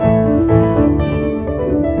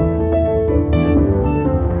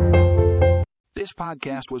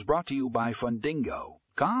podcast was brought to you by Fundingo.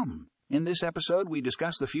 In this episode, we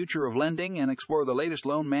discuss the future of lending and explore the latest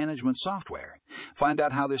loan management software. Find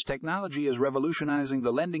out how this technology is revolutionizing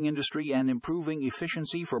the lending industry and improving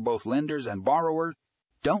efficiency for both lenders and borrowers.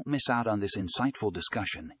 Don't miss out on this insightful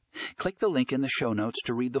discussion. Click the link in the show notes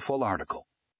to read the full article.